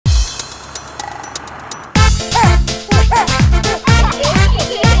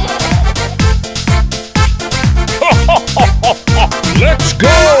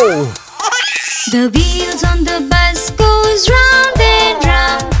The wheels on the bus goes round and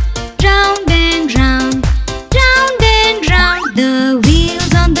round, round and round, round and round. The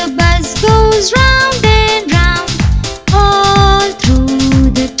wheels on the bus goes round and round, all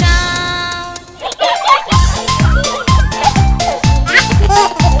through the town.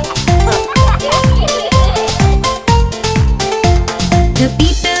 The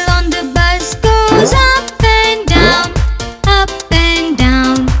people on the bus goes up and down, up and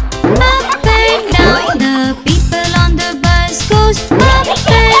down, up and down. The people on the bus goes up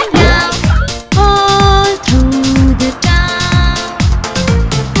and down, all through the town.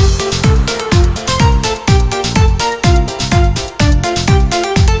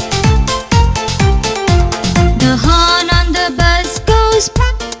 The horn on the bus goes.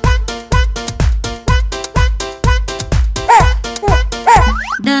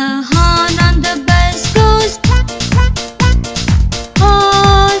 The horn on the bus goes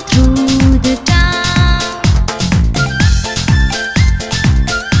all through the town.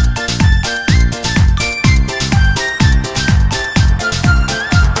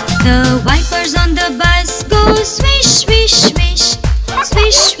 The wipers on the bus go swish, swish, swish,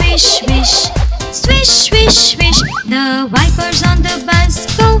 swish, swish, swish, swish, swish, swish. The wipers on the bus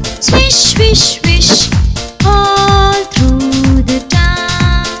go swish, swish, swish, all through the town.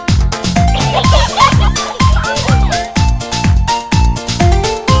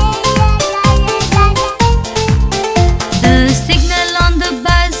 The signal on the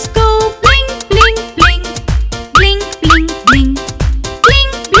bus go blink, blink, blink, blink, blink, blink,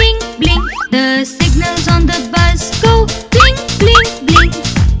 blink, blink, blink. The signals on the bus go blink, blink, blink,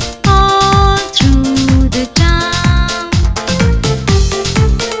 all through the town.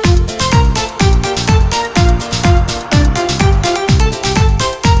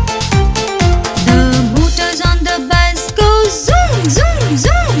 The motors on the bus go zoom, zoom,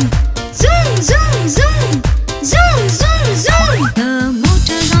 zoom, zoom, zoom, zoom, zoom, zoom, zoom. The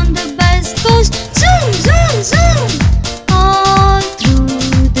motors on the bus goes zoom, zoom, zoom, all through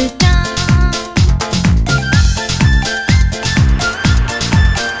the town.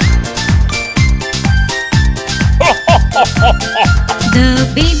 The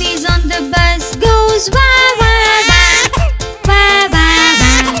babies on the bus goes wah, wah, wah, wah, wah,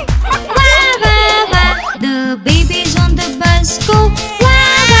 wah, wah, wah, wah. The babies on the bus go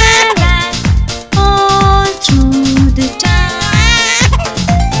wah, wah, wah, all through the town.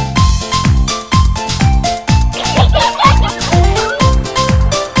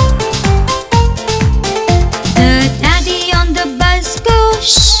 The daddy on the bus go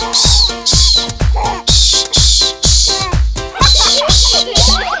shh, shh, shh, shh, shh, shh, shh,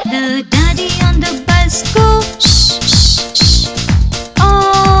 shh. The daddy on the bus go shh, shh, shh,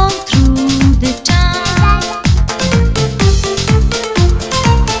 all through the town.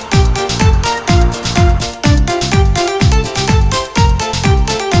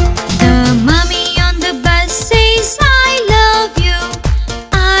 The mommy on the bus says I love you,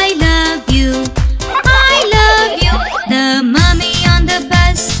 I love you, I love you. The mommy on the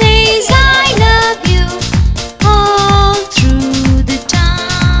bus says I love you, all through the town.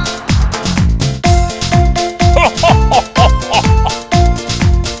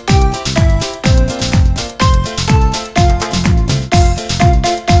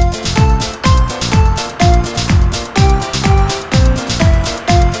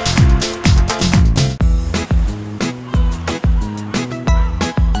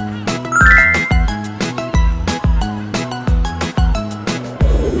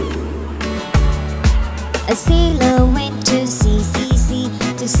 A sailor went to sea,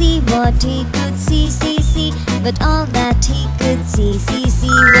 to see what he could see. But all that he could see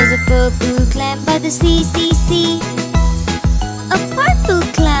was a purple clam by the sea. A purple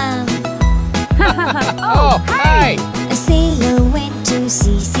clam. Oh, hi! A sailor went to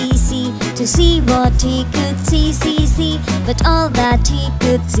sea, to see what he could see. But all that he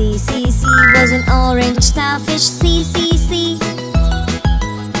could see was an orange starfish.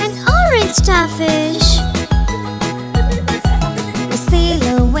 An orange starfish. A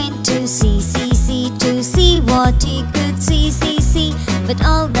sailor went to sea, to see what he could see. But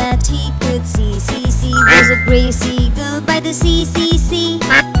all that he could see was a grey seagull by the sea.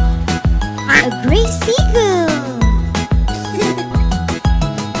 A grey seagull.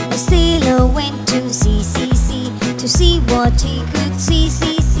 A sailor went to sea, to see what he could see.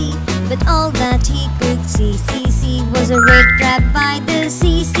 But all that he could see was a red crab by the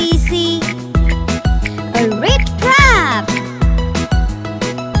sea. A red crab.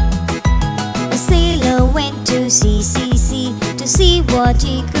 A sailor went to sea, to see what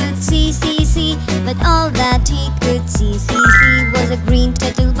he could see. But all that he could see C, C, C was a green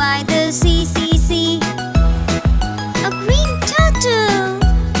turtle by the sea, sea, sea. A green turtle.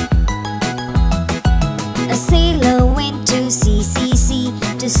 A sailor went to sea, sea, sea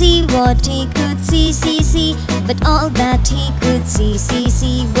to see what he could see, see, see. But all that he could see, see,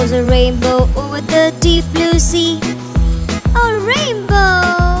 see was a rainbow over the deep blue sea. A rainbow.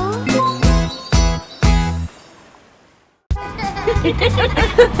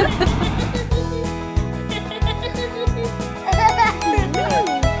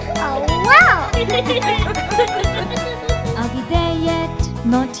 Oh, wow! Are we there yet?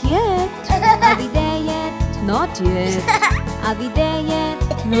 Not yet. Are we there yet? Not yet. Are we there yet?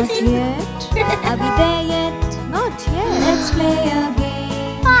 Not yet. Are we there yet? Not yet. Let's play a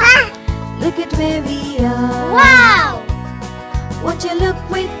game. Look at where we are. Wow! Won't you look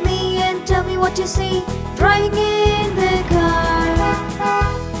with me and tell me what you see driving in the car?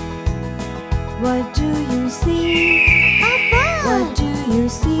 What do you see? A ball. What do you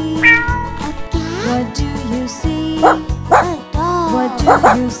see? A cat. What do you see? A dog. What do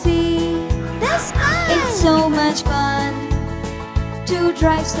you see? The sky. It's so much fun to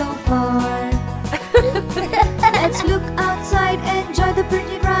drive so far. Let's look outside, enjoy the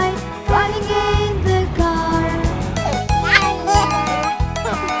pretty ride, driving in the car.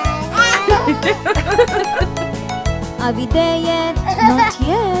 Are we there yet? Not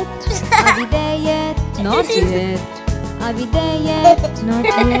yet. Are we there yet? Not yet. Are we there yet? Not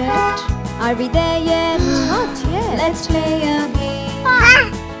yet. Are we there yet? Not yet. Let's play a game.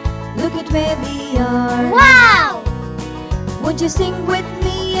 Look at where we are. Wow! Won't you sing with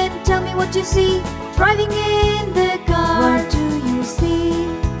me and tell me what you see driving in the car? What do you see?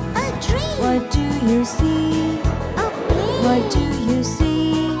 A tree. What do you see? A plane. What do you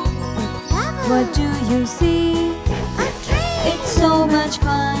see? A flower. What do you see? A tree. It's so much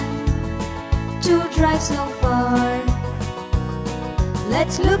fun to drive so far.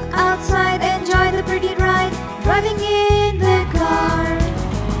 Let's look outside, enjoy the pretty ride, driving in the car.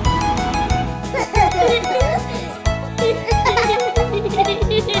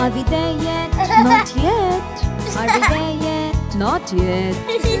 Are we there yet? Not yet. Are we there yet? Not yet.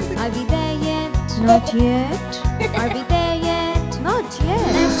 Are we there yet? Not yet. Are we there yet? Not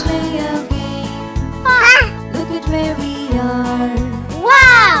yet. Let's play a game. Look at where we are.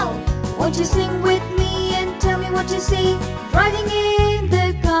 Wow! Won't you sing with me and tell me what you see driving in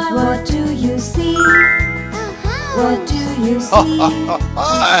the car? What do you see? A house. What do you see?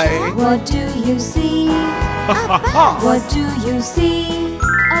 Hi. What do you see? A bus. What do you see?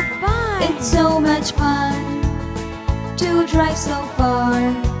 A barn. It's so much fun to drive so far.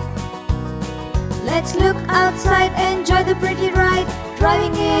 Let's look outside, enjoy the pretty ride,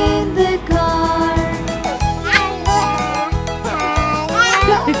 driving in the car.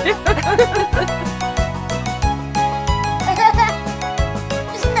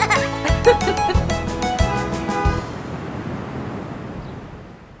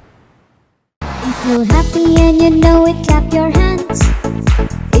 If you're happy and you know it, clap your hands.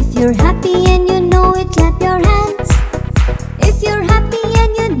 If you're happy and you know it, clap your hands. If you're happy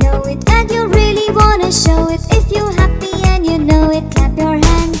and you know it, and you really wanna show it. If you're happy and you know it, clap your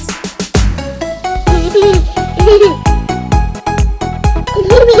hands.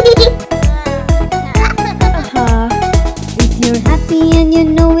 If you're happy and you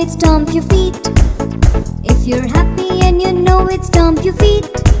know it, stomp your feet. If you're happy and you know it, stomp your feet.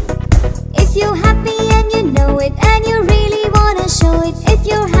 If you're happy and you know it, and you really wanna show it. If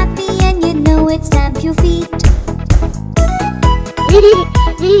you're happy and you know it, stamp your feet.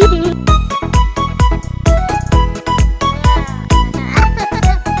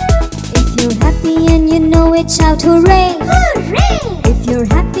 If you're happy and you know it, shout hooray! Hooray! If you're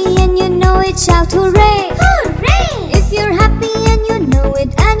happy and you know it, shout hooray! Hooray! If you're happy and you know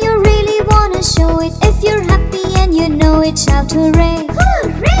it, and you really wanna show it. If you're happy and you know it, shout hooray!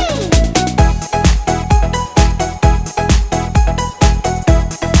 Hooray!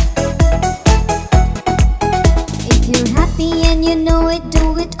 If you're happy and you know it,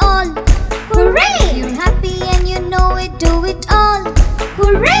 do it all. Hooray! If you're happy and you know it, do it all.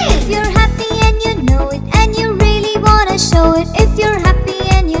 Hooray! If you're happy and you know it, and you really wanna show it. If you're happy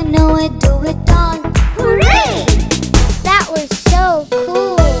and you know it, do it all. Hooray! That was so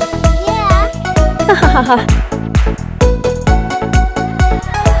cool. Yeah.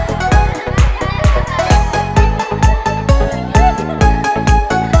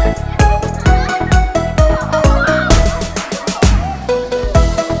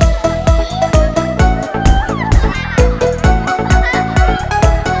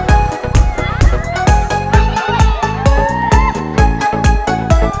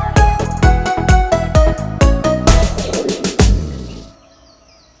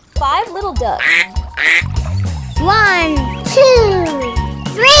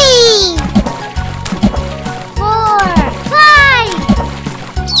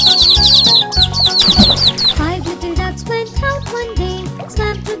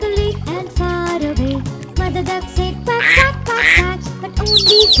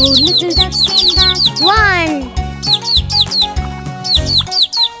 4 little ducks came back. 1.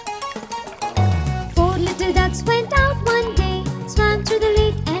 4 little ducks went out one day, swam through the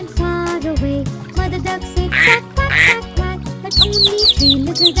lake and far away. Mother duck said quack, quack, quack, quack, but only 3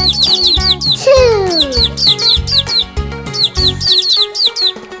 little ducks came back. 2.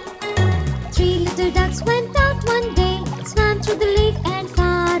 3 little ducks went out one day, swam through the lake and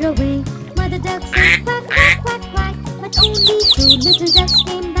far away. Mother duck said quack, quack, quack, quack, but only 2 little ducks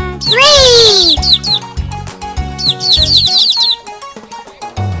came back. 3.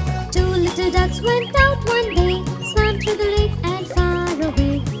 2 little ducks went out one day, swam through the lake and far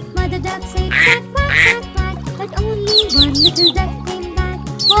away. Mother duck said quack, quack, quack, quack, but only 1 little duck came back.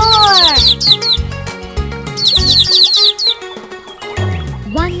 4.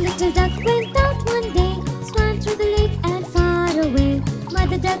 1 little duck went out one day, swam through the lake and far away.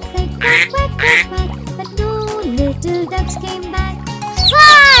 Mother duck said quack, quack, quack, quack, but no little ducks came back.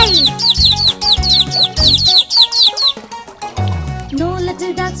 5. No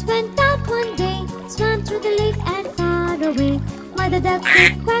little ducks went out one day, swam through the lake and far away. Mother duck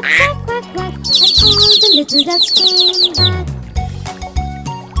said quack, quack, quack, quack, and all the little ducks came back.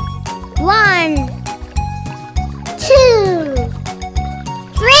 1, 2.